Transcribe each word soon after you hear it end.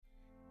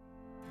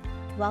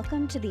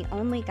Welcome to the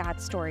Only God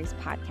Stories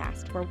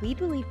podcast, where we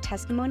believe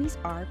testimonies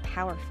are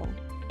powerful.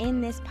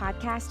 In this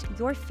podcast,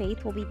 your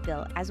faith will be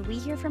built as we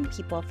hear from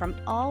people from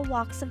all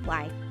walks of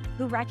life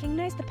who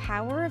recognize the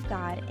power of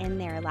God in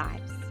their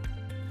lives.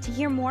 To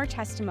hear more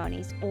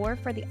testimonies or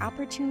for the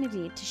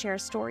opportunity to share a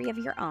story of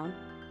your own,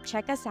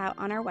 check us out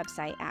on our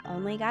website at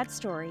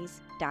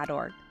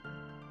onlygodstories.org.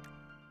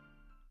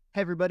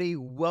 Hey everybody,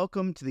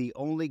 welcome to the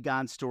Only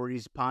God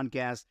Stories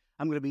podcast.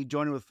 I'm going to be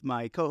joining with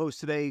my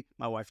co-host today,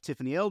 my wife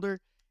Tiffany Elder,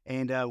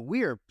 and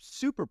we are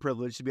super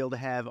privileged to be able to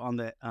have on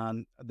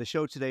the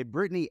show today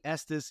Brittany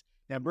Estes.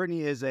 Now,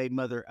 Brittany is a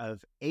mother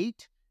of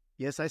 8.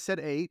 Yes, I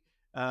said 8.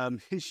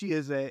 She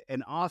is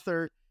an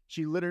author.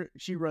 She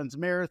runs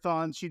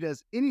marathons. She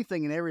does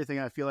anything and everything.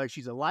 I feel like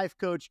she's a life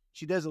coach.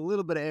 She does a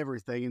little bit of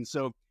everything. And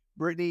so,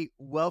 Brittany,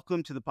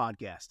 welcome to the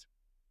podcast.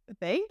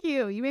 Thank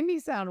you. You made me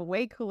sound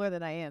way cooler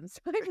than I am. So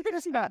I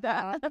appreciate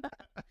that.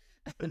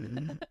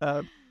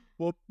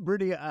 Well,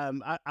 Brittany,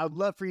 I'd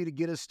love for you to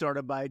get us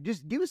started by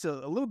just give us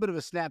a little bit of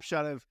a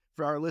snapshot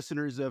for our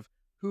listeners of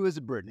who is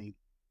Brittany.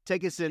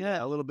 Take us in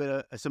a little bit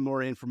of some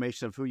more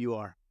information of who you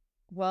are.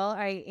 Well,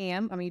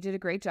 you did a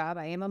great job.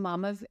 I am a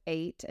mom of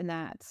 8, and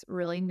that's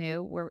really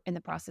new. We're in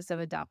the process of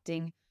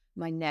adopting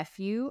my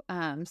nephew.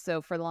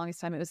 So for the longest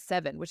time, it was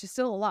 7, which is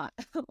still a lot,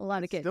 a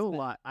lot of kids. Still a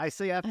lot. I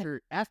say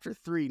after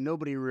 3,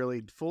 nobody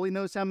really fully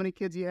knows how many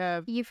kids you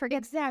have. You forget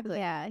exactly.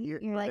 Yeah, you're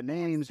like the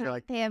names. You're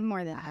like they have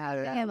more than that.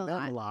 They have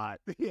a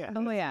lot. Yeah.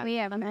 Oh yeah. We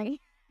have many.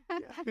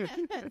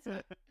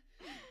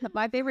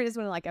 My favorite is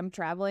when I'm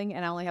traveling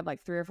and I only have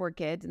 3 or 4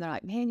 kids, and they're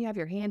like, "Man, you have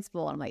your hands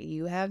full." And I'm like,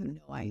 "You have no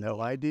idea." No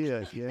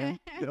idea. Yeah.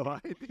 No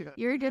idea.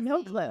 You're just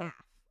no clue.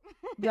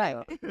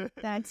 Right.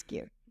 That's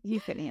cute. You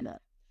couldn't handle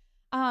it.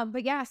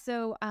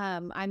 So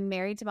I'm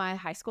married to my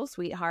high school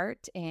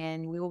sweetheart,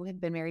 and we will have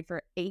been married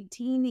for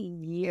 18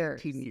 years.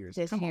 18 years.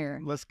 This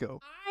year. Let's go.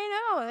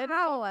 I know. It's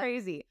all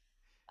crazy.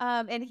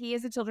 And he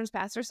is a children's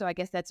pastor, so I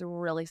guess that's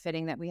really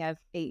fitting that we have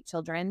 8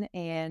 children.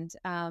 And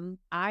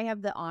I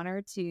have the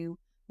honor to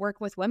work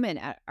with women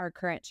at our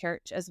current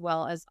church as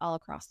well as all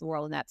across the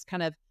world. And that's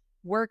kind of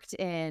worked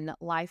in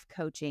life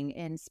coaching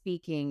and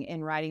speaking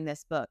and writing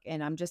this book.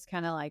 And I'm just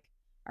kind of like,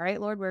 all right,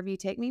 Lord, wherever you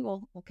take me,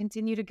 we'll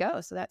continue to go.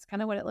 So that's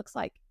kind of what it looks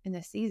like in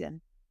this season.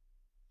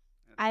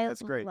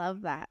 That's great.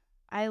 Love that.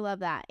 I love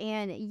that.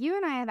 And you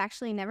and I have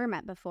actually never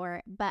met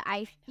before, but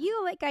I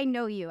feel like I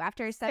know you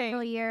after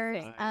several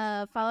years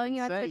of following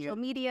you on social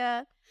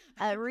media,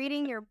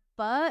 reading your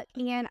book.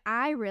 And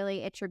I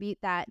really attribute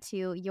that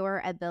to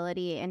your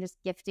ability and just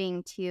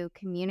gifting to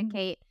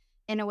communicate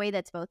in a way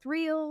that's both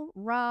real,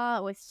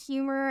 raw, with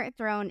humor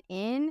thrown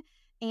in.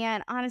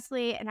 And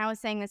honestly, and I was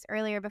saying this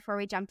earlier before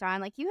we jumped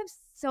on, you have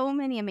so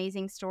many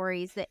amazing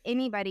stories that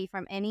anybody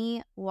from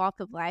any walk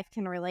of life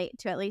can relate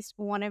to at least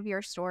one of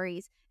your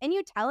stories. And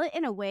you tell it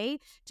in a way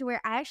to where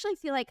I actually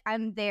feel like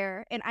I'm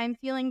there and I'm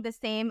feeling the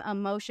same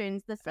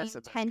emotions, the same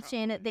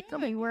tension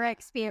that we were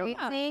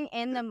experiencing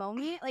in the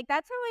moment.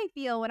 That's how I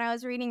feel when I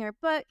was reading your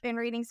book and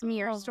reading some of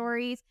your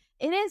stories.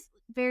 It is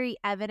very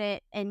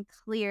evident and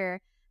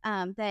clear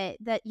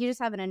that you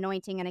just have an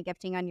anointing and a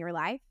gifting on your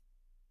life.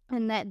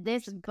 And that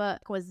this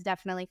book was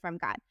definitely from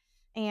God,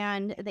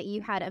 and that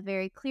you had a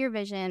very clear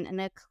vision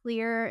and a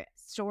clear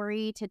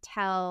story to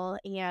tell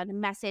and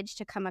message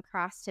to come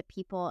across to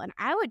people. And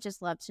I would just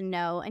love to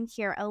know and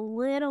hear a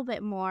little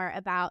bit more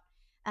about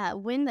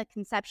when the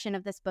conception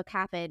of this book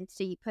happened.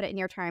 So you put it in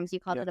your terms,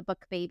 you called it a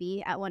book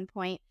baby at one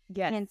point.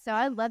 Yes. And so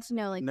I'd love to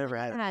know, never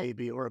had a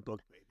baby or a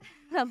book baby.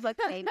 A book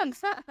baby.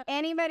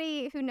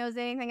 Anybody who knows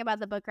anything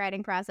about the book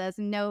writing process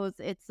knows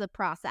it's a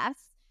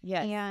process.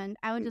 Yes. And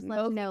I would just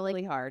love to know,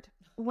 really hard.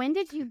 When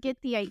did you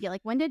get the idea?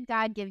 When did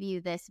God give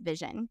you this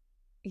vision?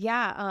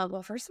 Yeah.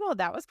 Well, first of all,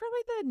 that was probably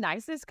the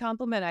nicest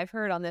compliment I've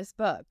heard on this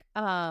book.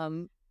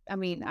 That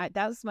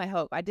was my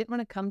hope. I didn't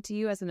want to come to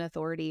you as an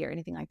authority or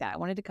anything like that. I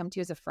wanted to come to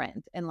you as a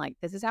friend. And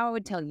this is how I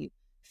would tell you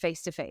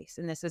face to face.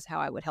 And this is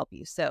how I would help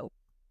you. So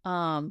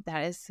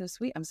that is so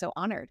sweet. I'm so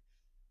honored.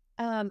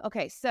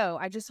 Okay. So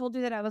I just told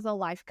you that I was a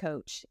life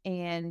coach,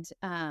 and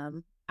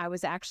I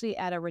was actually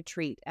at a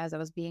retreat as I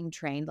was being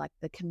trained,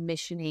 the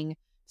commissioning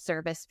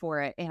service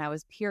for it. And I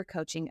was peer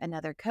coaching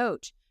another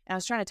coach. And I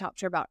was trying to talk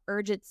to her about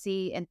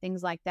urgency and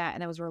things like that.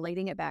 And I was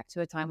relating it back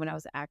to a time when I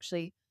was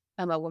actually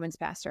a women's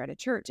pastor at a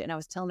church. And I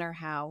was telling her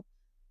how,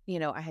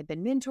 I had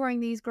been mentoring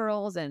these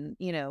girls, and,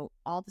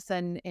 all of a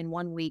sudden in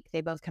 1 week,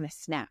 they both kind of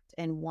snapped,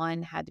 and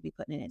one had to be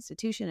put in an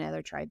institution, and the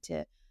other tried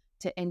to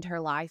end her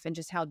life, and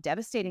just how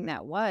devastating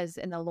that was.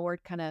 And the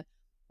Lord kind of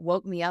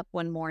woke me up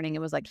one morning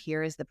and was like,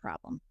 here is the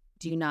problem.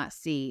 Do you not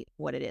see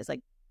what it is?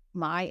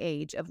 My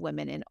age of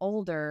women and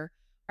older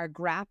are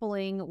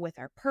grappling with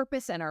our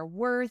purpose and our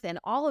worth and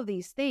all of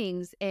these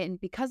things. And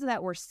because of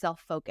that, we're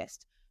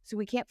self-focused. So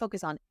we can't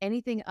focus on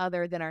anything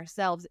other than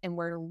ourselves. And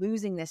we're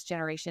losing this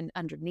generation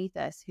underneath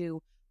us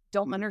who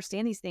don't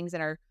understand these things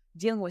and are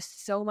dealing with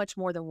so much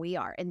more than we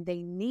are. And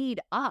they need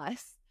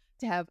us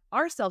to have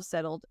ourselves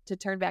settled to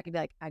turn back and be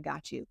like, I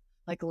got you.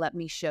 Like, let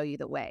me show you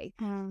the way.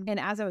 And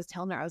as I was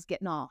telling her, I was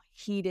getting all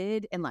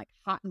heated and like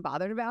hot and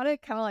bothered about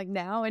it, kind of like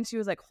now. And she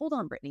was like, hold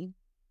on, Brittany,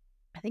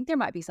 I think there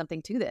might be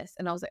something to this.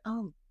 And I was like,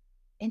 oh,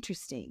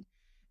 interesting.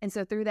 And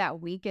so through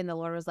that weekend, the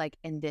Lord was like,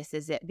 and this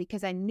is it.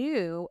 Because I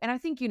knew, and I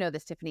think you know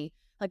this, Tiffany,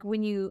 like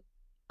when you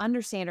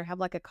understand or have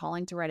like a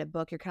calling to write a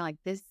book, you're kind of like,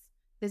 this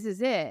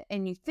is it.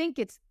 And you think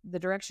it's the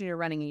direction you're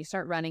running, and you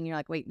start running, and you're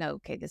like, wait, no,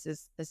 okay, this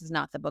is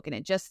not the book. And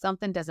it just,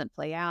 something doesn't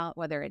play out,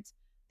 whether it's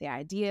the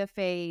idea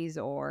phase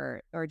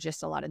or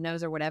just a lot of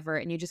no's or whatever.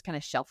 And you just kind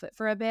of shelf it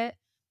for a bit.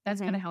 That's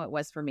kind of how it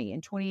was for me.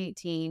 In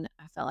 2018,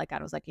 I felt like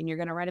God was like, and you're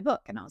going to write a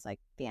book. And I was like,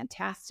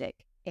 fantastic.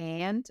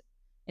 And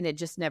it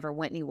just never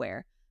went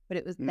anywhere. But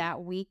it was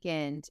that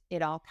weekend,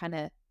 it all kind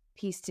of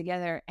pieced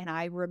together. And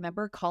I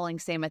remember calling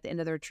Sam at the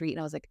end of the retreat, and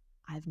I was like,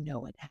 I know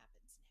what happens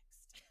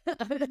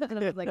next. And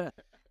I was like,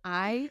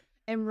 I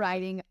am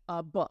writing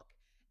a book.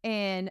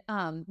 And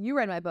you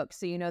read my book,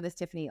 so you know this,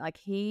 Tiffany. Like,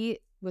 he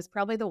was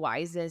probably the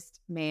wisest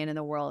man in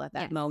the world at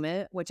that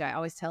moment, which I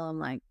always tell him,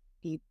 like,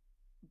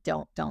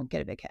 don't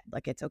get a big head.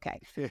 Like, it's okay.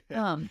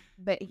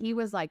 But he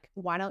was like,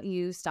 why don't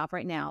you stop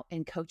right now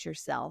and coach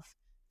yourself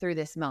through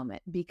this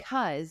moment?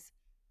 Because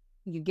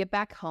you get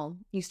back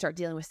home, you start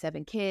dealing with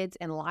 7 kids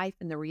and life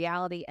and the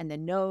reality and the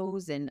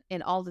no's and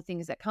all the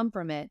things that come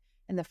from it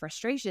and the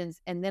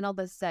frustrations. And then all of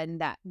a sudden,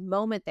 that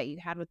moment that you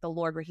had with the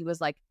Lord where he was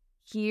like,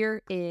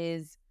 here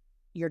is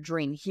your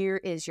dream, here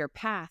is your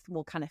path,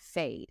 will kind of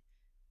fade.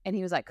 And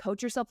he was like,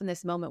 coach yourself in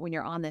this moment when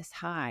you're on this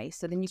high.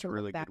 So then you can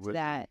really look back good to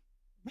wisdom. that.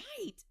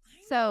 Right.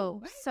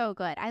 So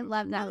good. I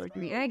love that.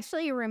 I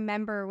actually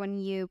remember when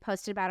you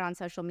posted about it on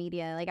social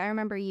media. Like, I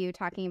remember you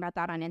talking about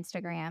that on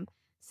Instagram.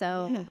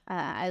 So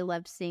I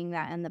loved seeing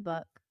that in the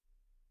book.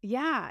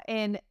 Yeah.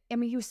 And I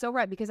mean, he was so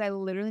right, because I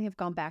literally have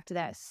gone back to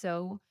that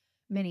so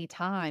many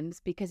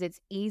times, because it's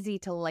easy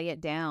to lay it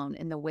down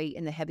in the weight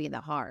and the heavy and the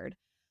hard.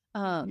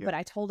 But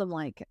I told him,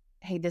 like,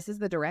 hey, this is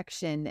the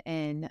direction.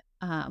 And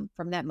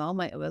from that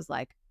moment, it was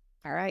like,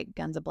 all right,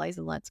 guns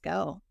a-blazing, let's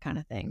go, kind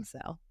of thing. So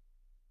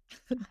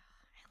I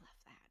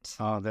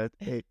love that.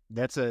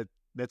 Oh,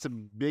 that's a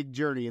big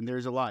journey, and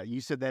there's a lot.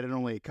 You said that in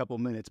only a couple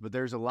minutes, but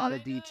there's a lot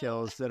of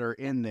details that are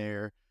in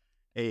there.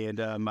 And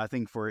I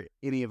think for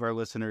any of our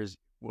listeners,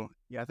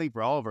 I think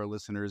for all of our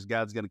listeners,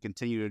 God's going to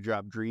continue to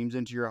drop dreams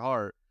into your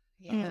heart.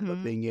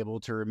 But being able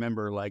to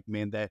remember, like,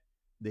 man, that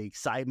the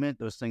excitement,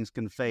 those things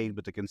can fade,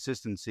 but the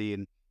consistency,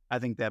 and I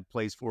think that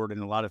plays forward in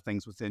a lot of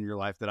things within your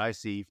life that I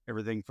see,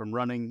 everything from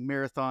running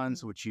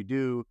marathons, which you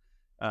do,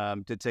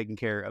 to taking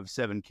care of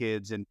 7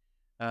 kids. And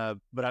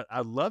but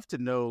I'd love to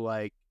know,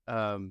 like,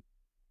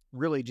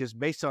 really just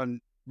based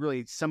on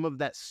really some of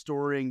that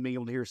storying, being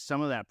able to hear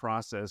some of that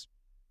process,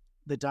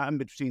 the time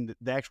between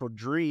the actual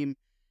dream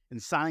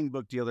and signing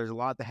book deal, there's a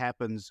lot that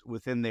happens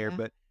within there.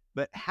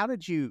 But how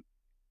did you,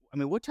 I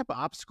mean, what type of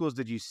obstacles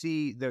did you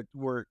see that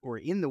were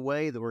in the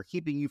way, that were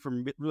keeping you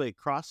from really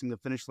crossing the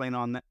finish line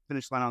on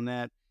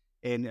that?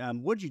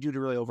 And what did you do to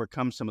really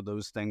overcome some of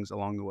those things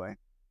along the way?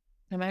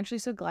 I'm actually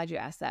so glad you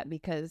asked that,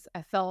 because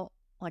I felt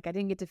like I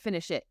didn't get to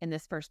finish it in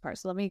this first part.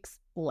 So let me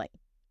explain.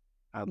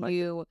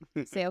 You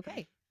say,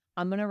 okay,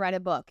 I'm going to write a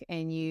book,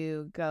 and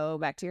you go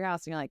back to your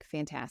house and you're like,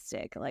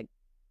 fantastic. Like,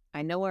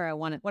 I know what I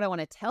want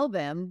to tell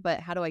them, but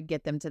how do I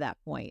get them to that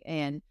point?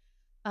 And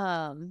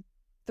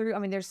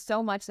there's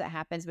so much that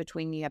happens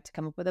between, you have to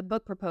come up with a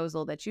book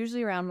proposal that's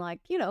usually around, like,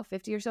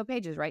 50 or so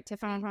pages, right,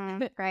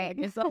 Tiffany? Right.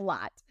 It's a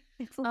lot.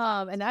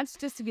 And that's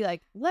just to be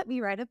like, let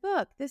me write a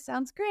book. This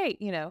sounds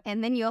great,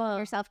 And then you allow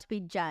yourself to be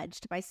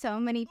judged by so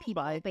many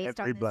people based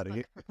everybody. on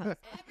this book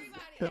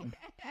proposal.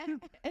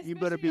 Everybody. You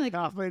better be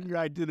confident in your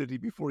identity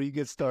before you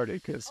get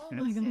started, because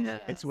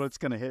it's what's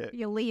going to hit.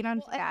 You lean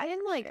on that.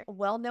 And like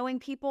well-knowing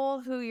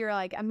people who you're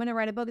like, I'm going to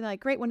write a book, and they're like,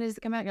 great, when does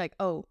it come out? And you're like,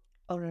 oh,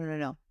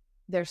 no.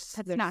 There's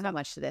not so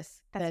much to this.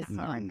 That's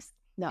not how it works.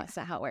 No, it's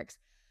not how it works.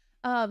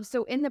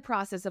 So in the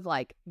process of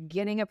like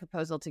getting a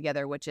proposal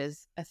together, which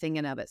is a thing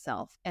in of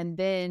itself, and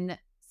then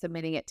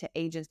submitting it to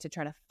agents to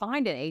try to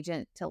find an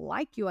agent to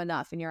like you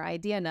enough and your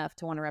idea enough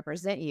to want to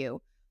represent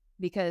you,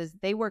 because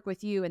they work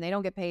with you and they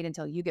don't get paid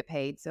until you get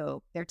paid.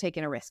 So they're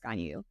taking a risk on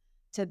you.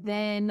 To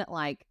then,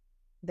 like,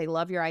 they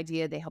love your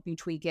idea, they help you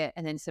tweak it,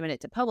 and then submit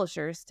it to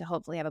publishers to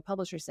hopefully have a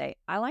publisher say,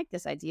 I like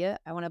this idea,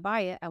 I want to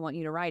buy it, I want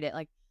you to write it.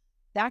 Like,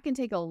 that can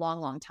take a long,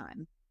 long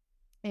time.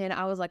 And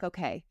I was like,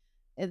 okay.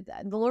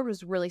 The Lord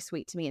was really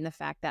sweet to me in the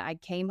fact that I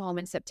came home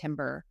in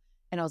September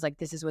and I was like,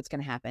 this is what's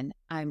going to happen.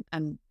 I'm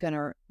going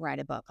to write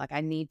a book. Like, I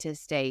need to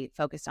stay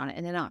focused on it.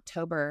 And then in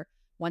October,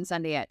 one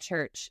Sunday at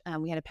church,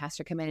 we had a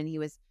pastor come in and he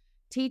was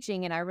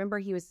teaching. And I remember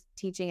he was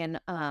teaching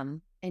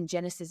in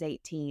Genesis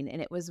 18.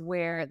 And it was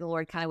where the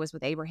Lord kind of was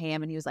with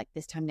Abraham. And he was like,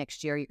 this time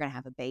next year, you're going to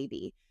have a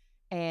baby.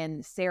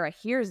 And Sarah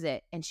hears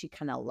it and she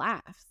kind of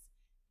laughs.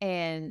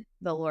 And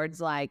the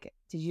Lord's like,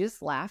 did you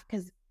just laugh?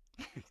 Because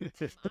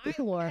my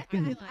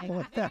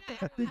Lord,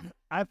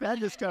 I've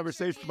had this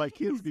conversation with my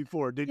kids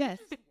before. Did you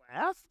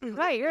laugh?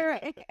 Right, you're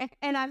right.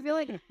 And I feel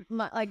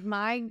like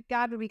my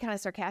God would be kind of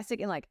sarcastic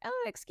and like,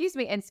 oh, excuse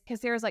me. And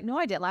because Sarah's like, no,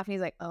 I didn't laugh. And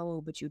he's like,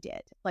 oh, but you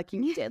did. Like,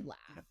 you did laugh.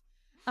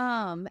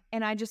 And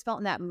I just felt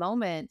in that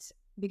moment,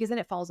 because then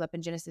it follows up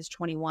in Genesis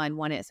 21,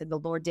 when it said the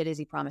Lord did as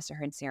he promised to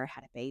her, and Sarah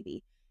had a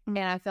baby. And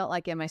I felt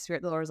like in my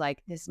spirit, the Lord was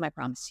like, this is my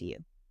promise to you.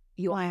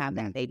 You will have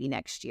that baby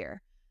next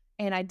year.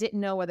 And I didn't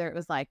know whether it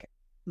was like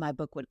my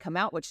book would come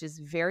out, which is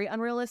very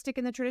unrealistic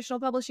in the traditional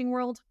publishing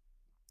world,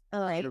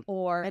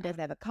 or I didn't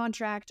have a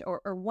contract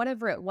or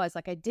whatever it was.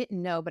 Like I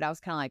didn't know, but I was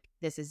kind of like,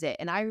 this is it.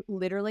 And I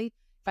literally,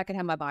 if I could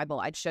have my Bible,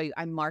 I'd show you,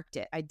 I marked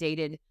it. I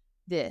dated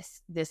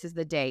this is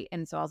the date.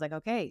 And so I was like,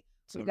 okay,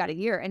 so we've got a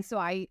year. And so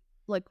I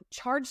like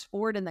charged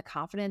forward in the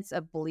confidence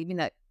of believing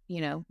that,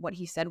 you know, what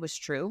he said was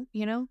true,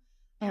 you know,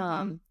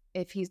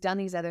 if he's done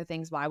these other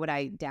things, why would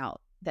I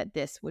doubt that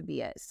this would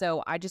be it?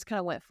 So I just kind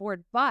of went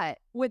forward. But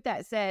with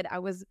that said,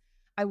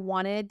 I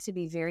wanted to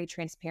be very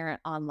transparent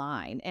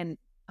online, and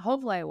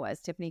hopefully I was.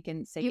 Tiffany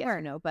can say yes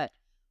or no, but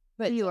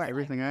you are.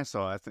 Everything I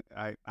saw,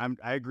 I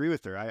agree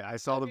with her. I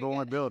saw the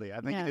vulnerability. I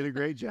think you did a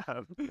great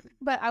job.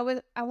 But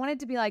I wanted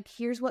to be like,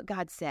 here's what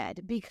God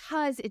said,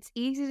 because it's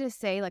easy to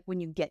say, like when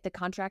you get the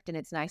contract and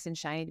it's nice and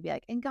shiny, to be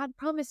like, and God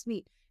promised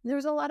me. And there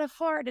was a lot of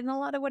heart and a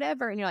lot of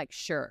whatever, and you're like,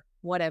 sure,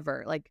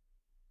 whatever. Like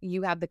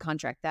you have the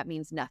contract, that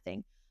means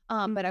nothing.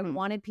 But I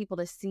wanted people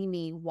to see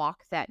me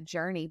walk that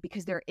journey,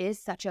 because there is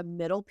such a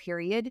middle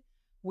period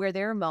where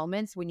there are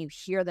moments when you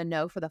hear the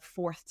no for the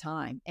fourth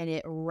time and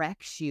it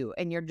wrecks you,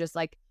 and you're just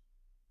like,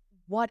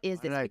 what is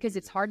this? Because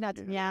it's hard not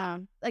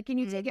to, like, and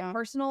you take it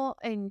personal,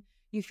 and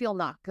you feel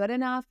not good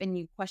enough, and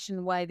you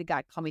question, why did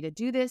God call me to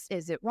do this?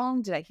 Is it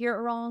wrong? Did I hear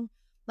it wrong?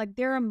 Like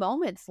there are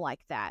moments like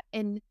that.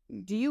 And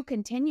do you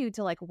continue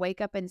to like wake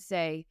up and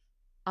say,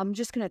 I'm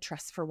just going to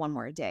trust for one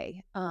more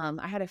day?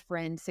 I had a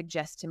friend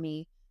suggest to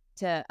me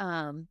to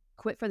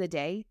quit for the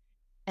day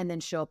and then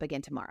show up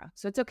again tomorrow.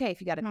 So it's okay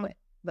if you got to quit,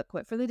 but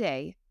quit for the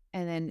day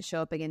and then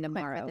show up again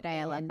tomorrow. Quit for the day.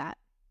 I love that.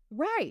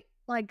 Right.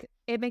 Like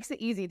it makes it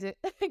easy to,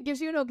 it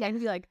gives you an okay to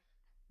be like,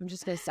 I'm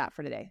just going to stop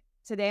for today.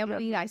 Today I'm going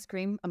to eat ice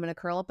cream. I'm going to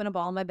curl up in a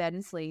ball in my bed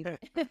and sleep.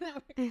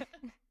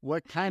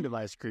 What kind of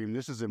ice cream?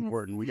 This is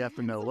important. We have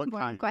to know what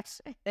kind.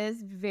 Question.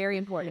 It's very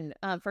important.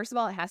 First of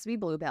all, it has to be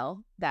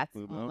Bluebell. That's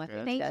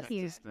okay. Thank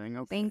you.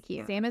 Okay. Thank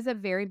you. Sam is a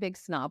very big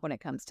snob when it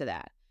comes to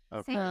that.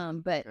 Okay.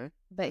 But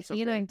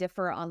he and I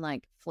differ on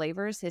like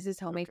flavors. His is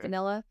homemade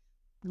vanilla.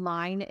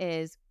 Mine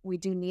is, we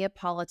do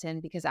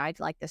Neapolitan because I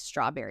like the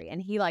strawberry, and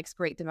he likes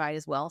Great Divide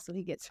as well, so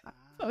he gets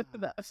both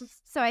of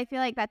those. So I feel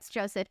like that's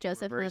Joseph. We're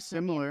very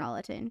similar.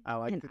 Neapolitan. I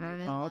like the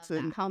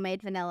Neapolitan.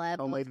 Homemade vanilla.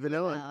 Homemade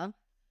vanilla.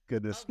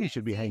 Goodness, we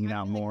should be hanging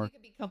out more. We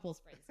could be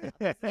couples friends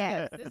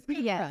now.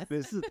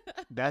 Yes.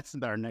 That's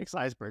our next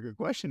icebreaker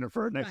question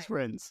for our next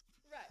friends.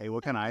 Right. Hey,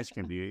 what kind of ice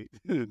cream do you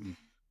eat?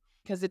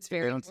 Because it's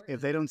very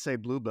if they don't say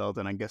Bluebell,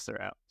 then I guess they're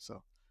out.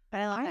 So,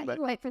 but I like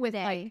wait for the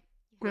day.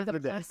 With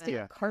the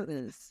plastic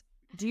cartons.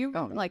 Do you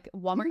like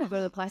Walmart? You go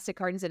to the plastic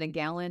cartons in a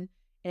gallon,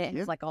 and it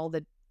has like all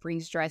the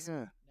freeze dried.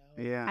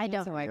 Yeah. I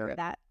don't agree with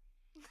that.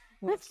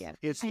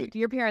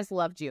 Your parents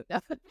loved you.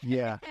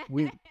 Yeah,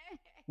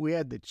 we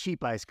had the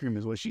cheap ice cream,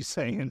 is what she's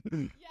saying.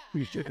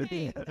 We should.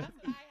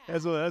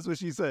 That's what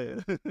she's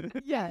saying.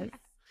 Yes.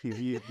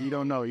 If you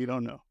don't know, you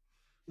don't know.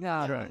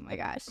 Oh my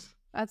gosh,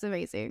 that's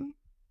amazing.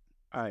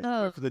 All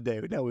right, for the day.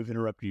 Now we've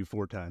interrupted you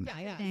 4 times.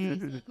 Yeah.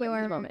 We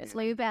were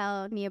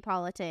Bluebell,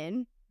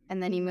 Neapolitan,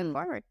 and then you move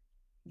forward.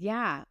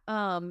 Yeah.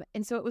 And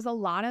so it was a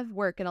lot of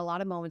work and a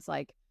lot of moments,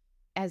 like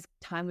as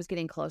time was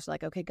getting closer,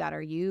 like, okay, God,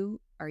 are you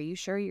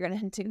sure you're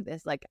going to do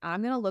this? Like,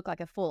 I'm going to look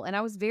like a fool. And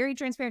I was very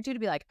transparent too, to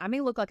be like, I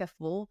may look like a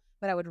fool,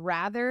 but I would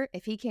rather,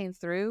 if he came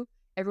through,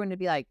 everyone to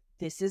be like,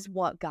 this is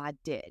what God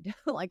did.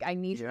 Like, I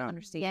need you to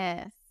understand.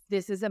 Yes.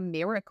 This is a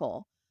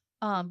miracle.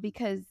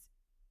 Because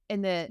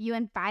you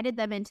invited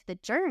them into the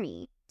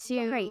journey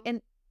too. Right.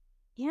 And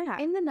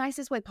in the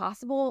nicest way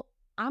possible.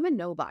 I'm a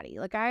nobody.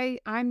 Like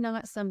I'm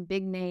not some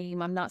big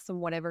name. I'm not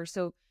some whatever.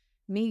 So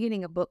me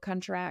getting a book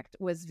contract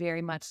was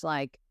very much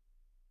like,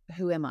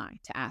 who am I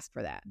to ask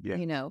for that? Yeah.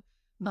 You know?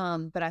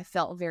 But I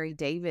felt very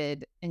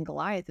David and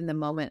Goliath in the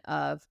moment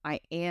of, I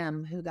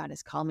am who God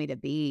has called me to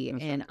be.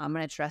 And I'm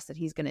going to trust that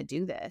he's going to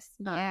do this.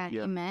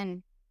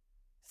 Amen.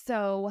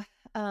 So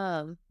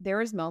there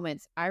was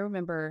moments, I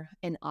remember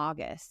in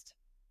August,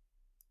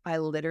 I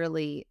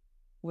literally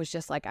was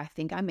just like, I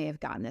think I may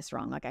have gotten this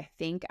wrong. Like, I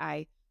think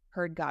I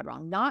heard God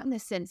wrong. Not in the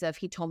sense of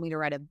he told me to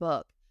write a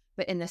book,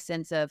 but in the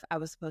sense of I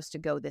was supposed to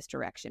go this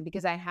direction,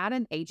 because I had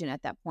an agent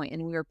at that point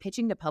and we were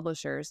pitching to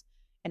publishers,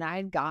 and I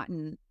had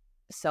gotten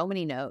so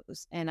many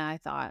no's, and I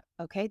thought,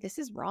 okay, this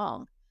is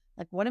wrong.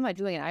 Like, what am I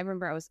doing? And I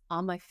remember I was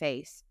on my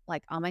face,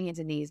 like on my hands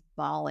and knees,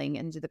 bawling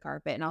into the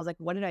carpet. And I was like,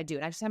 what did I do?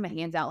 And I just had my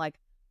hands out like,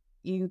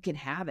 you can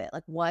have it.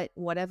 Like,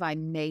 what have I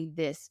made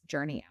this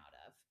journey out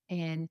of?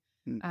 And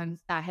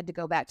I had to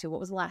go back to, what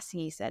was the last thing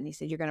he said? And he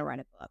said, you're going to write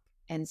a book.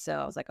 And so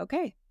I was like,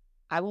 okay,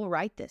 I will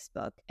write this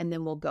book and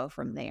then we'll go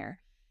from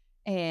there.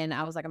 And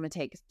I was like, I'm going to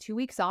take 2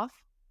 weeks off,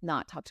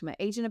 not talk to my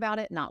agent about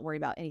it, not worry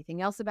about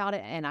anything else about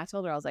it. And I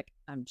told her, I was like,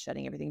 I'm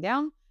shutting everything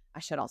down. I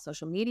shut all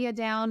social media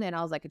down. And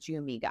I was like, it's you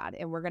and me, God,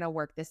 and we're going to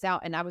work this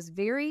out. And I was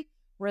very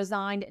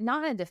resigned,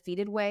 not in a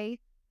defeated way,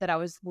 that I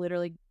wasn't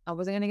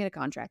going to get a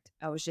contract.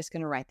 I was just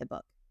going to write the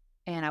book.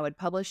 and I would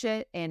publish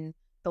it, and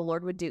the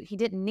Lord would he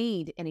didn't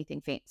need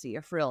anything fancy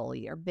or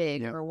frilly or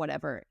big or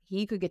whatever.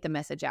 He could get the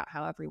message out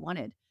however he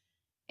wanted.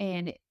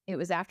 And it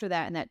was after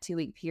that, in that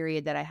 2-week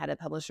period, that I had a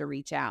publisher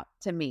reach out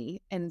to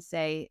me and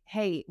say,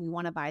 hey, we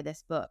want to buy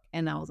this book.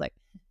 And I was like,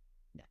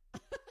 no.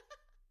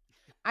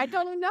 I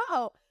don't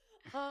know.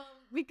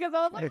 Because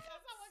I was like, that's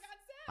not what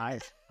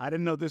God said. I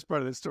didn't know this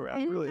part of the story.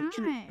 I'm really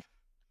intrigued.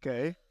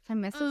 Okay. I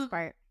missed this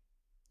part.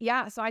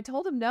 Yeah. So I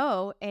told him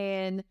no.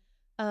 And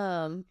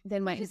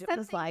then my agent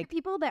was like,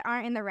 people that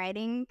aren't in the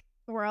writing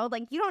world,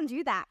 like, you don't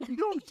do that. You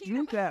don't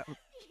do that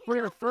for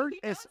your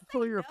first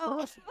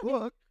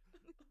book.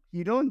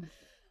 You don't.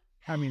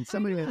 I mean,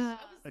 somebody has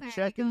a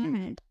check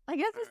in. I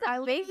guess it's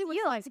not lazy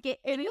to get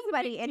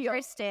anybody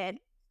interested.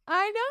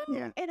 I know.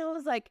 Yeah. And I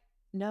was like,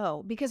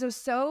 no, because I was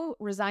so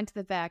resigned to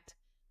the fact,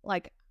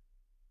 like,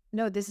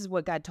 no, this is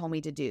what God told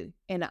me to do.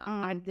 And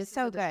this is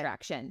a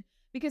distraction.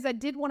 Because I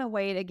did want to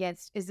weigh it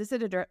against, is this a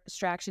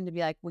distraction to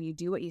be like, will you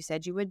do what you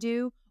said you would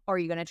do? Or are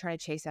you going to try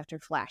to chase after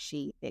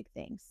flashy big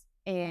things?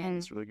 And,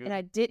 That's really good. And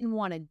I didn't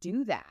want to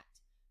do that.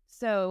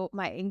 So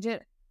my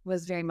agent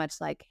was very much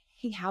like,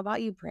 hey, how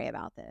about you pray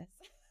about this?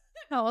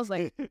 I was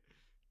like,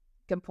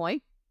 good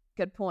point.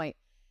 Good point.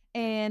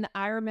 And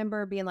I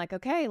remember being like,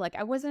 okay, like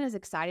I wasn't as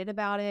excited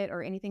about it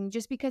or anything,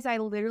 just because I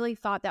literally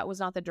thought that was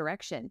not the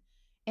direction.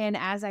 And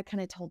as I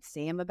kind of told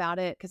Sam about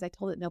it, because I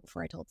told it no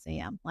before I told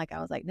Sam, like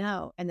I was like,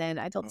 no. And then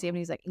I told Sam and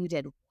he's like, you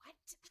did what?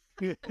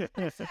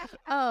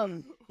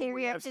 Here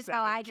we are, just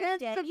how I just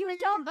did. You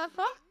don't.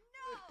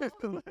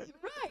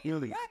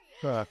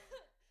 Right.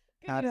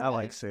 I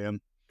like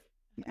Sam.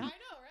 I know, right?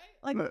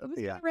 Like it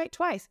was right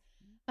twice.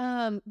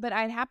 But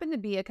I happened to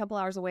be a couple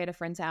hours away at a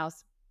friend's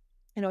house,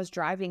 and I was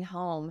driving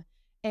home,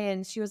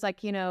 and she was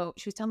like, she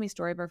was telling me a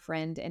story of her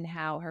friend and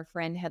how her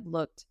friend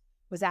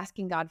was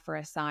asking God for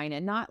a sign,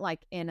 and not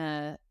like in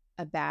a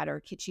bad or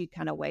kitschy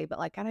kind of way, but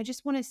like, God, I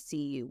just want to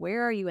see you.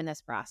 Where are you in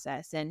this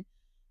process? And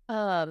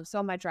so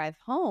on my drive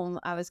home,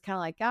 I was kind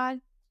of like, God,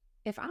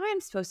 if I'm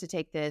supposed to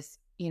take this,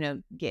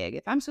 gig,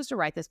 if I'm supposed to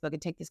write this book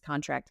and take this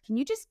contract, can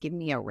you just give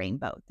me a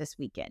rainbow this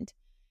weekend?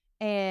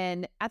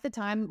 And at the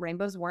time,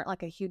 rainbows weren't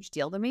like a huge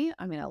deal to me.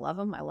 I mean, I love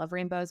them. I love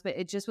rainbows, but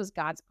it just was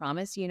God's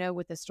promise,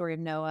 with the story of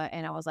Noah.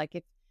 And I was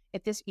like,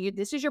 if this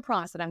is your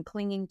promise that I'm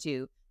clinging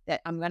to,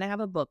 that I'm going to have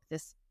a book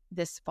this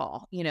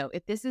fall,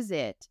 if this is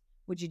it,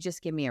 would you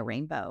just give me a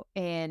rainbow?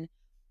 And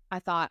I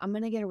thought, I'm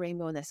going to get a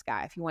rainbow in the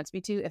sky if he wants me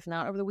to. If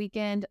not over the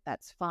weekend,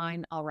 that's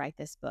fine. I'll write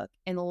this book.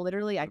 And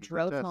literally I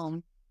drove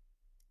home.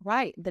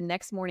 Right. The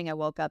next morning I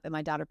woke up and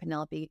my daughter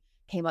Penelope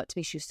came up to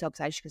me. She was so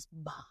excited. She goes,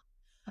 Mom,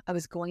 I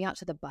was going out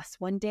to the bus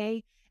one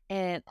day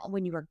and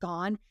when you were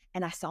gone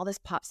and I saw this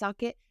pop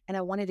socket and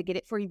I wanted to get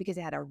it for you because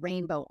it had a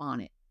rainbow on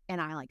it.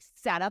 And I like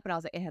sat up and I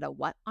was like, it had a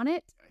what on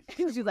it?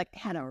 She was like, it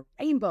had a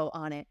rainbow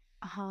on it.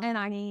 And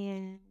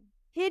I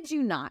kid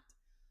you not,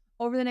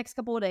 over the next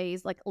couple of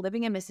days, like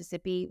living in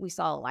Mississippi, we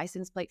saw a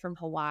license plate from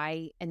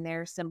Hawaii and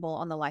their symbol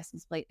on the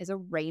license plate is a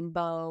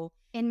rainbow.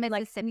 In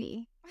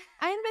Mississippi.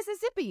 In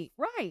Mississippi,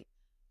 right.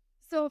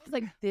 So it's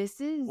like,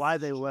 this is why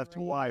they left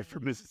Hawaii for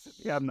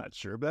Mississippi. I'm not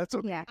sure, but that's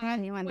okay. Yeah,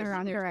 they went the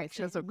wrong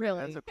direction. That's okay.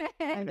 Really? That's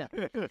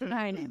okay.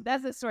 I know.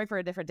 That's a story for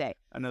a different day.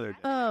 Another day.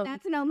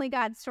 That's an only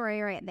God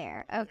story right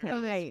there.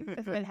 Okay.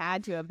 If it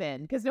had to have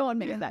been, because no one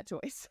makes that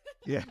choice.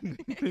 Yeah.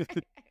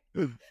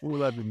 We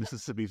love the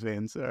Mississippi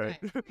fans. All right.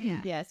 Yeah.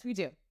 Yes, we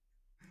do.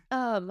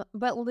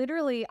 But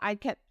literally I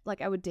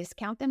would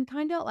discount them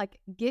kind of, like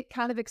get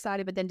kind of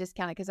excited, but then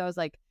discount it because I was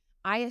like,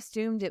 I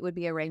assumed it would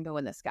be a rainbow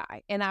in the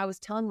sky. And I was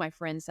telling my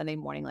friend Sunday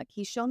morning, like,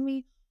 he's shown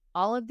me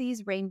all of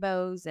these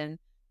rainbows and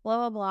blah,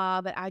 blah,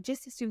 blah, but I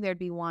just assumed there'd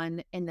be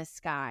one in the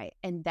sky.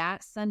 And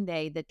that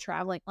Sunday, the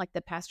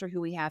pastor who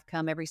we have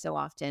come every so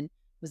often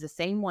was the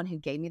same one who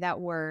gave me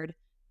that word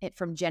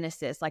from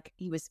Genesis. Like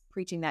he was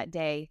preaching that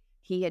day.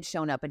 He had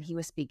shown up and he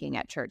was speaking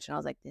at church. And I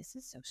was like, this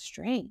is so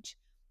strange.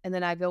 And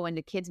then I go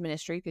into kids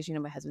ministry because,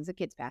 my husband's a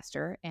kids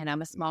pastor and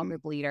I'm a small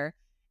group leader.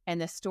 And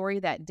the story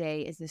that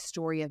day is the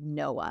story of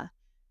Noah.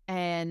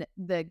 And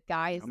the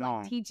guy is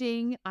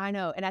teaching. I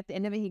know. And at the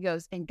end of it, he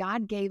goes, and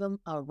God gave him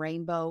a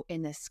rainbow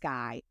in the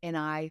sky. And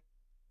I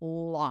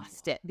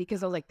lost it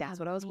because I was like, that's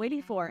what I was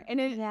waiting for.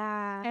 And and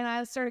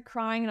I started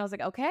crying and I was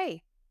like,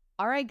 okay,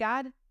 all right,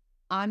 God,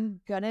 I'm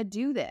going to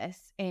do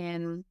this.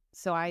 And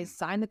so I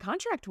signed the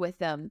contract with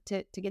them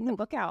to get the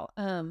book out.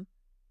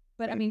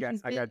 But I mean,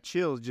 I got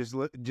chills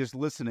just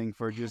listening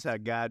for just how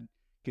God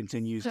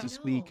continues to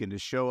speak and to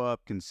show up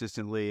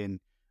consistently. And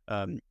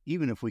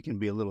even if we can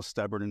be a little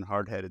stubborn and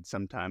hard-headed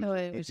sometimes,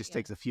 it just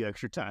takes a few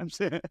extra times.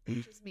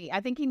 It's just me.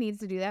 I think he needs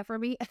to do that for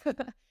me.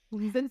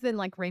 Since then,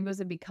 like rainbows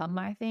have become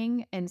my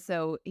thing. And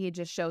so he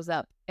just shows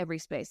up every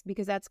space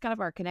because that's kind of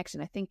our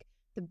connection. I think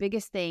the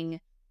biggest thing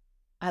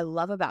I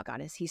love about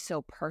God is he's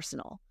so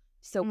personal.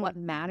 So what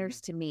matters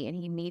to me, and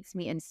he meets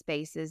me in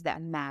spaces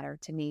that matter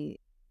to me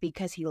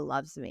because he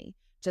loves me.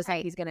 Just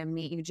like he's going to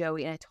meet you,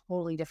 Joey, in a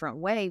totally different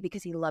way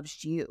because he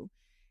loves you.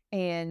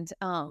 And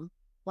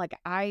like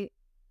I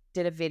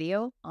did a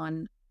video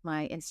on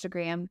my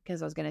Instagram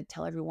because I was going to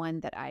tell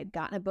everyone that I had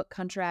gotten a book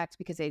contract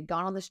because they had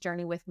gone on this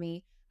journey with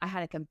me. I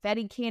had a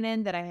confetti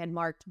cannon that I had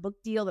marked book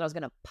deal that I was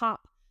going to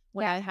pop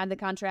when I had the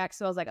contract.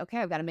 So I was like, okay,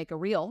 I've got to make a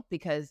reel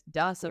because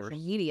social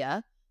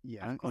media.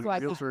 Yeah, So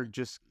reels were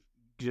just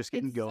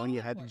getting going.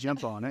 You had to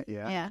jump on it.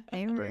 Yeah,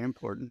 very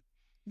important.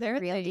 They're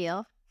real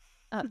deal.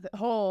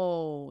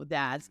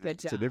 That's good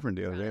job. It's a different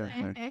deal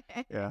there.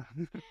 Yeah.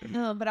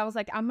 But I was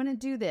like, I'm going to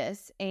do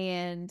this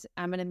and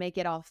I'm going to make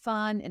it all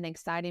fun and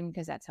exciting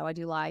because that's how I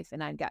do life.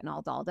 And I'd gotten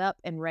all dolled up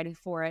and ready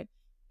for it.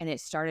 And it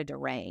started to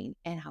rain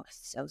and I was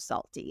so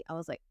salty. I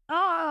was like,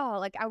 oh,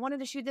 like I wanted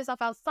to shoot this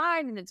off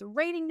outside and it's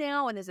raining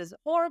now and this is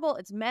horrible.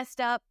 It's messed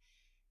up.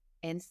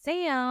 And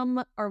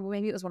Sam, or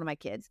maybe it was one of my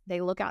kids,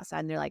 they look outside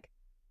and they're like,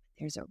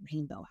 there's a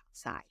rainbow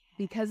outside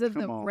because of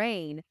the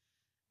rain.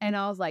 And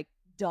I was like,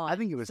 done. I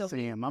think it was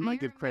Sam. I'm going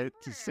to give credit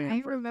to Sam. I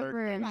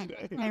remember.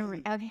 Okay,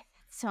 that's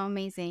so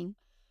amazing.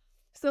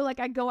 So like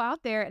I go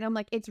out there and I'm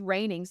like, it's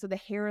raining. So the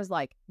hair is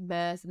like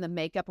mess and the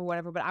makeup or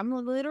whatever, but I'm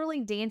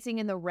literally dancing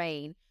in the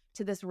rain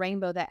to this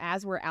rainbow that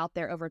as we're out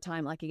there over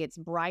time, like it gets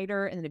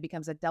brighter and then it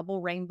becomes a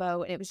double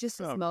rainbow. And it was just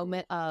this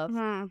moment of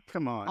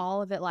come on,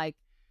 all of it. Like,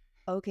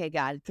 okay,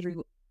 God,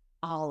 through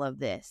all of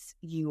this,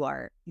 you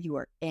are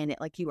in it.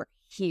 Like you are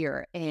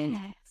here. And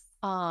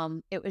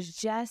it was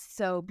just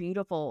so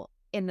beautiful.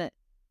 And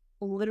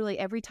literally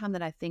every time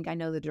that I think I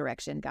know the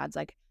direction, God's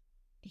like,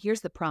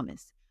 here's the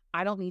promise.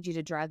 I don't need you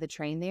to drive the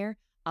train there.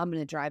 I'm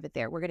going to drive it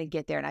there. We're going to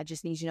get there. And I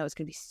just need you to know it's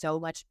going to be so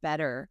much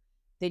better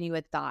than you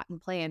had thought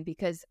and planned,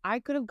 because I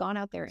could have gone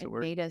out there and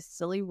made a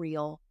silly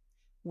reel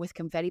with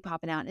confetti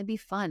popping out and it'd be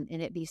fun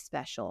and it'd be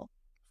special.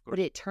 But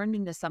it turned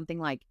into something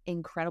like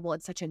incredible.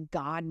 It's such a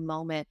God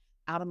moment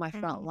out of my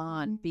front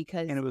lawn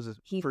because and it was a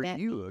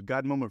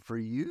God moment for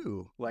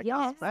you, like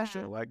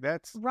special, like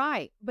that's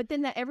right. But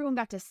then that everyone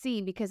got to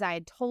see because I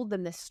had told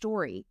them this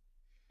story,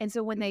 and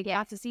so when they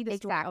got to see the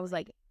story, I was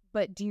like,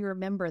 "But do you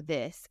remember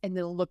this?" And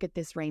they'll look at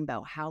this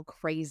rainbow. How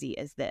crazy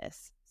is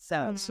this?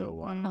 So,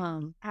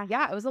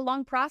 yeah, it was a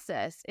long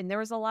process, and there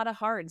was a lot of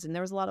hards, and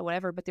there was a lot of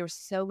whatever, but there were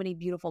so many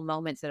beautiful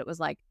moments that it was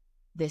like,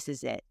 "This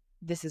is it.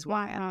 This is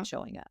why I'm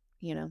showing up."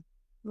 You know.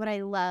 What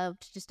I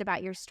loved just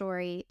about your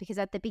story, because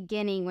at the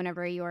beginning,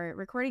 whenever you were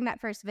recording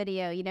that first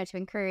video, you know, to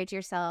encourage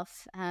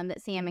yourself,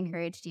 that Sam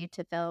encouraged you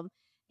to film,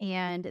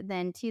 and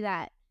then to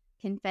that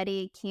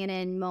confetti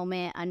cannon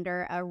moment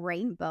under a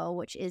rainbow,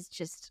 which is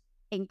just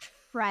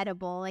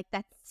incredible. Like,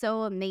 that's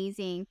so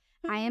amazing.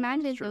 I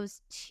imagine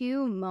those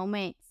two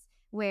moments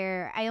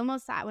where I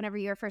almost thought whenever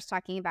you were first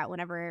talking about,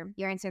 whenever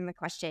you're answering the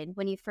question,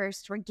 when you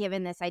first were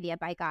given this idea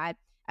by God,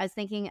 I was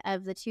thinking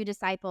of the two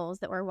disciples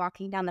that were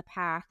walking down the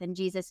path and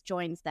Jesus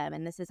joins them.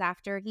 And this is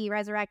after he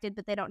resurrected,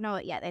 but they don't know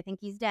it yet. They think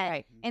he's dead.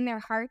 Right. And their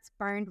hearts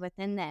burned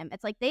within them.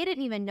 It's like they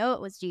didn't even know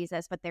it was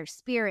Jesus, but their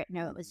spirit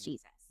knew it was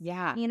Jesus.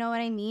 Yeah. You know what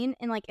I mean?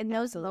 And like in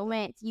those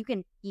moments, you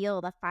can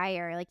feel the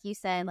fire. Like you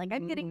said, like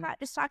I'm getting hot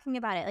just talking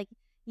about it. Like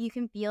you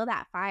can feel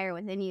that fire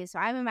within you. So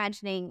I'm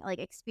imagining like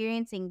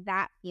experiencing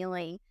that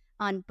feeling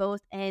on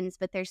both ends,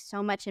 but there's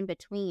so much in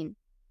between.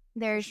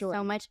 There's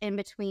so much in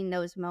between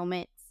those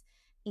moments.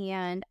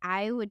 And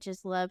I would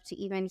just love to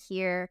even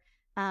hear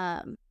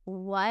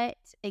what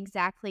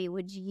exactly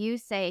would you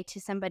say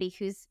to somebody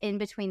who's in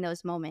between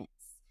those moments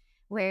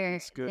where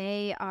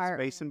they are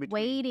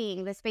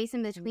waiting, the space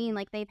in between,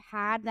 like they've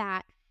had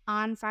that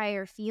on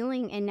fire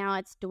feeling and now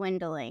it's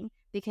dwindling,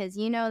 because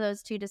you know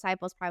those two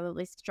disciples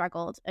probably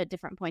struggled at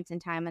different points in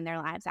time in their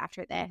lives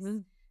after this.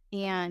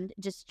 And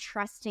just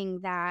trusting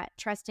that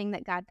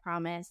God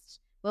promised.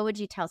 What would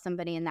you tell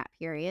somebody in that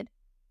period?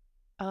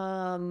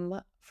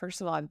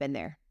 First of all, I've been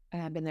there,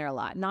 and I've been there a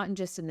lot, not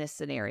just in this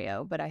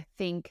scenario, but I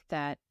think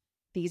that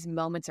these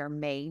moments are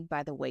made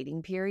by the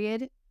waiting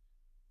period.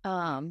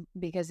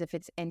 Because if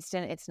it's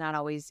instant, it's not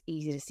always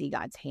easy to see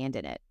God's hand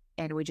in it,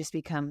 and we just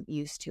become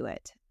used to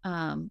it.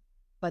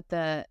 But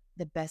the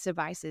best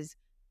advice is,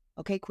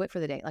 okay, quit for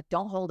the day. Like,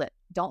 don't hold it.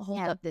 Don't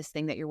hold up this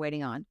thing that you're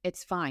waiting on.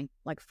 It's fine.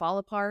 Like, fall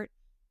apart.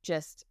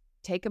 Just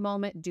take a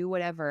moment, do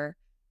whatever,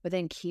 but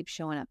then keep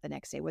showing up the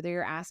next day. Whether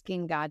you're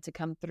asking God to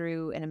come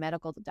through in a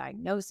medical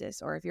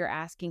diagnosis, or if you're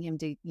asking him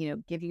to,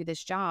 give you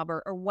this job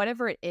or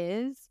whatever it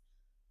is,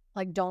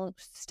 like, don't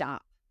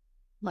stop.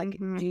 Like,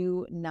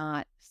 do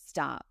not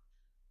stop.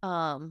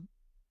 And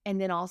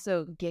then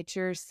also get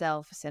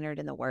yourself centered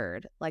in the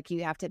word. Like,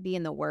 you have to be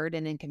in the word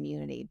and in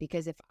community,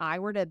 because if I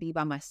were to be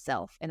by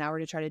myself and I were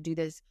to try to do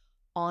this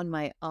on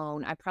my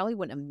own, I probably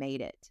wouldn't have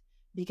made it.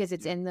 Because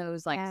it's in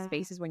those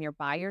spaces when you're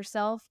by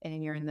yourself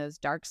and you're in those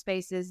dark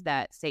spaces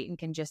that Satan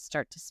can just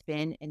start to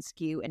spin and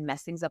skew and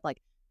mess things up. Like,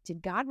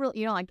 did God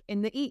really, like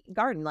in the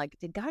garden, like,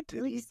 did God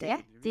really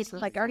say,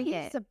 are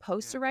you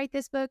supposed to write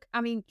this book?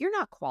 I mean, you're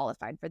not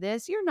qualified for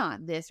this. You're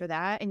not this or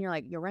that. And you're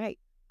like, you're right.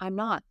 I'm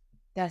not.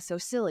 That's so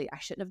silly. I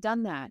shouldn't have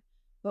done that.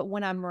 But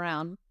when I'm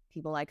around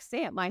people like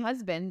Sam, my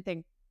husband,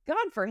 thank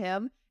God for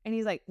him. And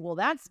he's like, well,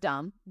 that's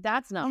dumb.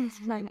 That's not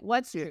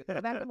what's true.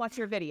 Go back and watch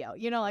your video.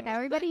 Like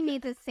everybody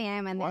needs a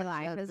Sam in their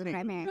life as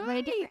primary. But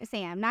a different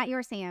Sam, not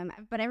your Sam,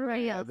 but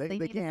everybody else.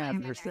 They can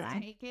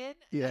understand.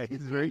 Yeah,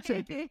 he's very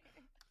taken.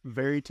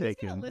 Very He's gonna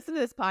taken. listen to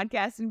this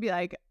podcast and be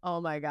like,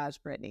 "Oh my gosh,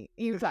 Brittany,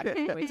 you talked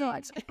way too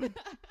much."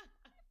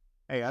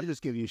 Hey, I'm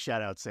just giving you a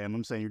shout out, Sam.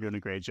 I'm saying you're doing a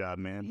great job,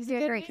 man. He's You're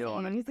a good great,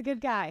 man. Sam. He's a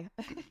good guy.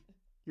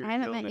 You're I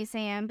haven't killing met it. you,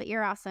 Sam, but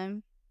you're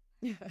awesome.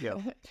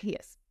 Yeah. He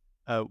is.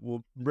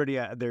 Well, Brittany,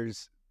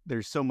 there's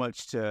so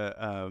much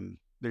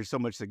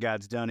that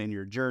God's done in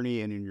your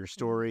journey and in your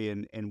story,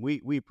 and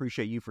we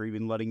appreciate you for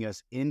even letting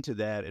us into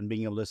that and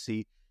being able to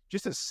see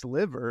just a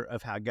sliver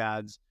of how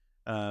God's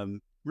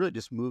really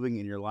just moving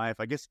in your life.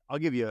 I guess I'll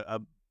give you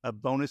a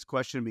bonus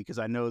question because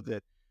I know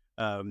that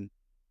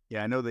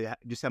I know that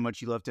just how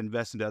much you love to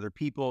invest into other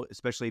people,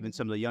 especially even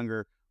some of the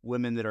younger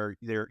women that are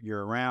there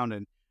you're around.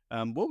 And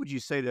what would you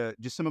say to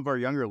just some of our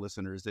younger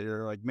listeners that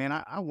are like, man,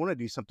 I want to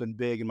do something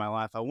big in my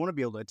life. I want to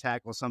be able to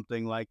tackle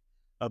something like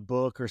a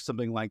book or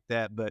something like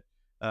that, but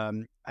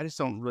I just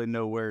don't really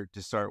know where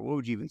to start. What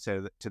would you even say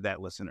to that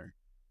listener?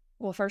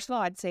 Well, first of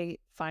all, I'd say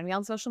find me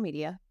on social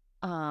media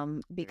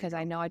because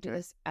I know I do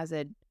this as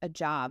a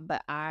job,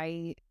 but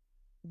I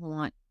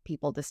want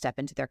people to step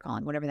into their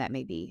calling, whatever that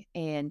may be.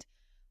 And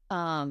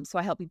so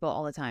I help people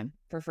all the time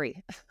for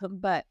free.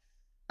 But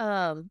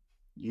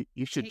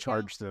you should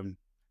charge them.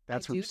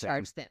 That's I what do I'm saying.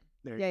 charge them.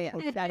 There Yeah, you yeah.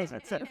 go. That is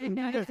That's it. and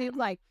now it seems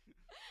like,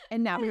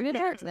 and now we're gonna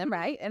charge them,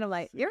 right? And I'm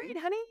like, you're right,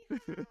 honey.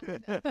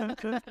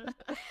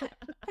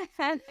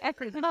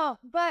 No,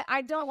 but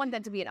I don't want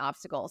that to be an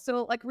obstacle.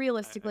 So, like,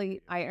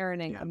 realistically, I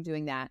earn income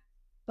doing that.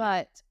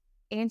 But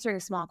answering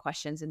small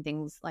questions and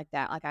things like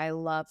that, like, I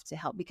love to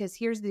help because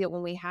here's the deal: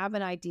 when we have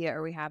an idea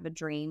or we have a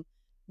dream,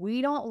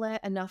 we don't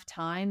let enough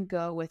time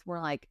go with we're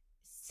like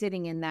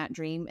sitting in that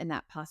dream and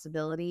that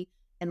possibility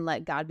and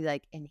let God be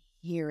like, and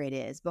here it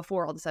is,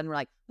 before all of a sudden we're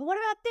like, but what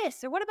about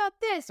this? Or what about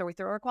this? Or we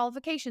throw our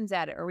qualifications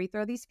at it, or we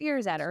throw these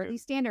fears at it, or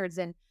these standards.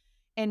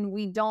 And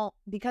we don't,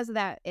 because of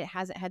that, it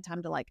hasn't had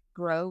time to like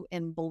grow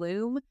and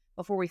bloom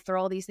before we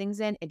throw all these things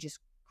in. It just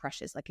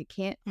crushes. Like it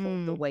can't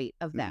hold the weight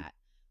of that.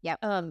 Yep.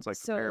 It's like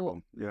so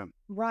comparable. Yeah.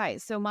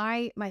 right. So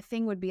my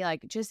thing would be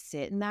like, just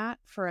sit in that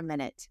for a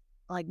minute,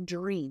 like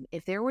dream.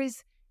 If there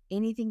was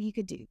anything you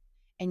could do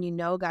and you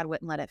know God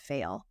wouldn't let it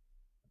fail,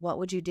 what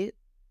would you do?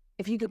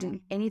 If you could do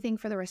anything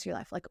for the rest of your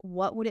life, like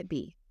what would it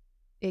be?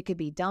 It could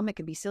be dumb, it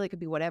could be silly, it could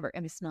be whatever. I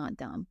mean, it's not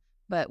dumb,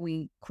 but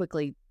we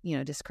quickly,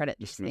 discredit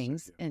these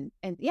things and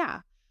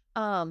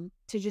to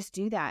just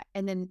do that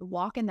and then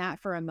walk in that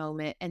for a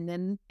moment and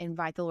then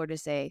invite the Lord to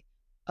say,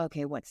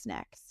 okay, what's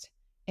next?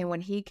 And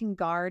when he can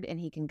guard and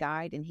he can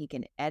guide and he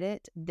can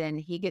edit, then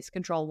he gets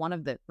control one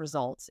of the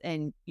results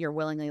and you're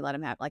willingly let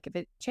him have, like if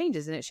it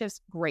changes and it shifts,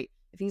 great.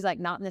 If he's like,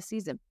 not in this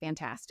season,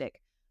 fantastic.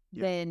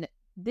 Yeah.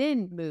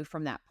 Then move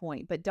from that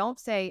point. But don't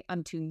say,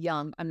 I'm too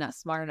young, I'm not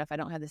smart enough, I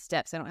don't have the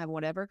steps, I don't have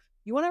whatever.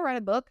 You want to write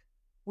a book?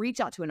 Reach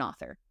out to an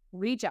author,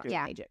 reach out to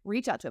an agent,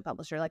 reach out to a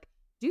publisher. Like,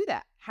 do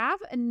that. Have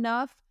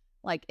enough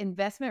like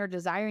investment or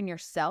desire in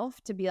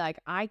yourself to be like,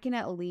 I can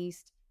at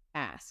least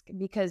ask.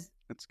 Because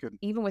that's good.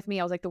 Even with me,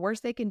 I was like, the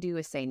worst they can do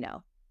is say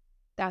no.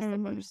 That's the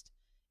worst.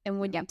 And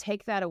when you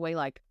take that away,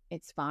 like,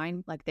 it's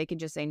fine. Like, they can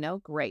just say no,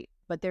 great.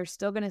 But they're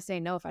still going to say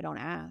no if I don't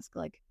ask.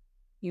 Like,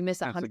 you miss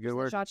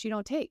 100% shots you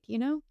don't take,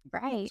 Right.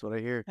 That's what I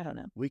hear. I don't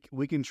know. We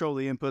control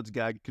the inputs,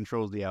 God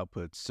controls the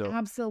outputs. So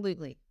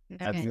Absolutely.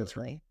 I think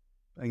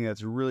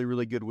that's really,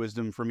 really good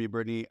wisdom from you,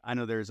 Brittany. I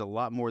know there's a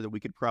lot more that we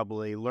could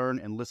probably learn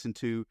and listen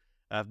to.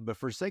 But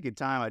for sake of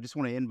time, I just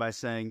want to end by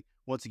saying,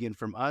 once again,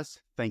 from us,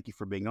 thank you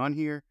for being on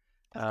here.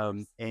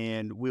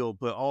 And we'll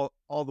put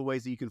all the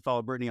ways that you can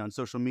follow Brittany on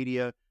social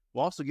media.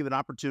 We'll also give an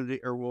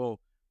opportunity, or we'll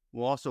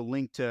also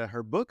link to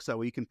her book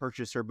so you can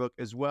purchase her book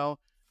as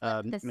well.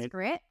 The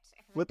script.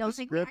 With the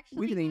script,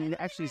 we didn't even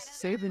actually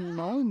say the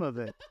name of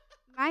it.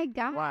 My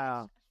God.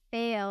 Wow.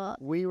 Fail.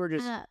 We were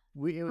just,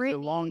 it was a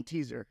long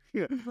teaser. I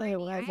have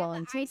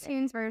the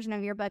iTunes version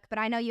of your book, but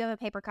I know you have a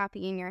paper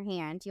copy in your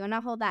hand. Do you want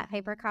to hold that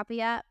paper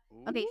copy up?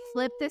 Okay,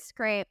 flip the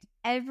script.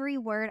 Every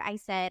word I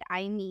said,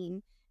 I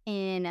mean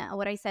in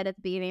what I said at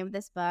the beginning of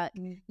this book.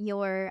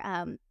 You're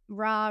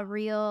raw,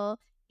 real,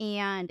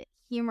 and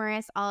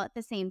humorous all at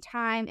the same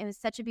time. It was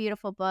such a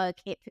beautiful book.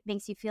 It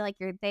makes you feel like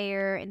you're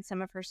there in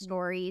some of her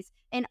stories.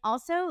 And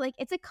also, like,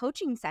 it's a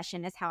coaching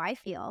session is how I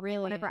feel.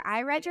 Really? Whenever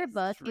I read your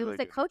book, it was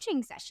a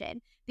coaching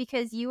session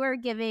because you are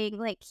giving,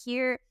 like,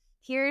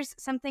 here's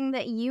something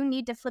that you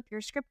need to flip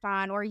your script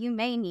on, or you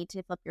may need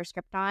to flip your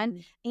script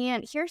on.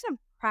 And here's some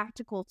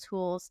practical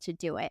tools to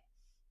do it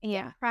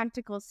and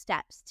practical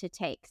steps to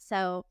take.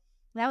 So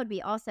that would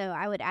be also,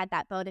 I would add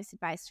that bonus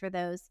advice for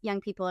those young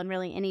people and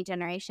really any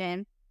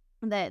generation,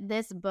 that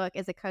this book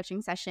is a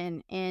coaching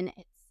session in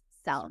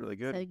itself. That's really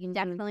good. So you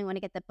definitely want to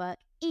get the book.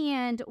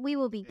 And we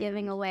will be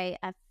giving away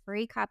a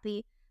free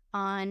copy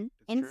on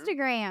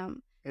Instagram.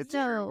 It's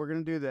so true. We're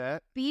going to do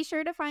that. Be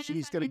sure to find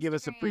She's us going to give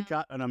us a free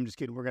copy. And I'm just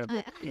kidding. We're going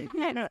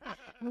to.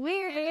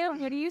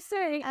 What do you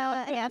say?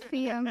 Oh, yeah,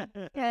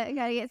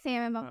 gotta get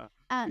Sam involved.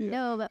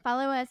 No, but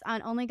follow us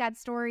on Only God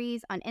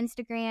Stories on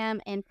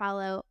Instagram and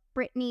follow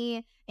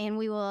Brittany. And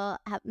we will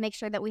make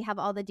sure that we have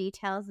all the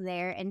details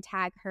there and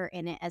tag her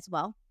in it as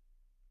well.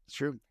 It's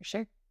true. For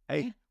sure.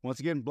 Hey, once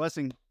again,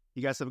 blessing.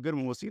 You guys have a good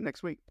one. We'll see you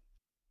next week.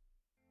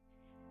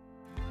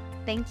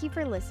 Thank you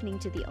for listening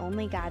to the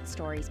Only God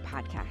Stories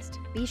podcast.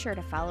 Be sure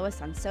to follow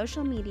us on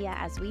social media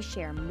as we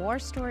share more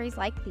stories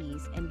like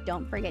these, and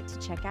don't forget to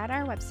check out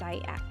our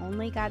website at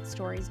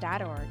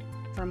onlygodstories.org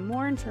for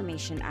more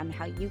information on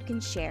how you can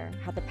share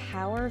how the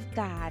power of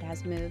God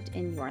has moved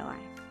in your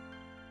life.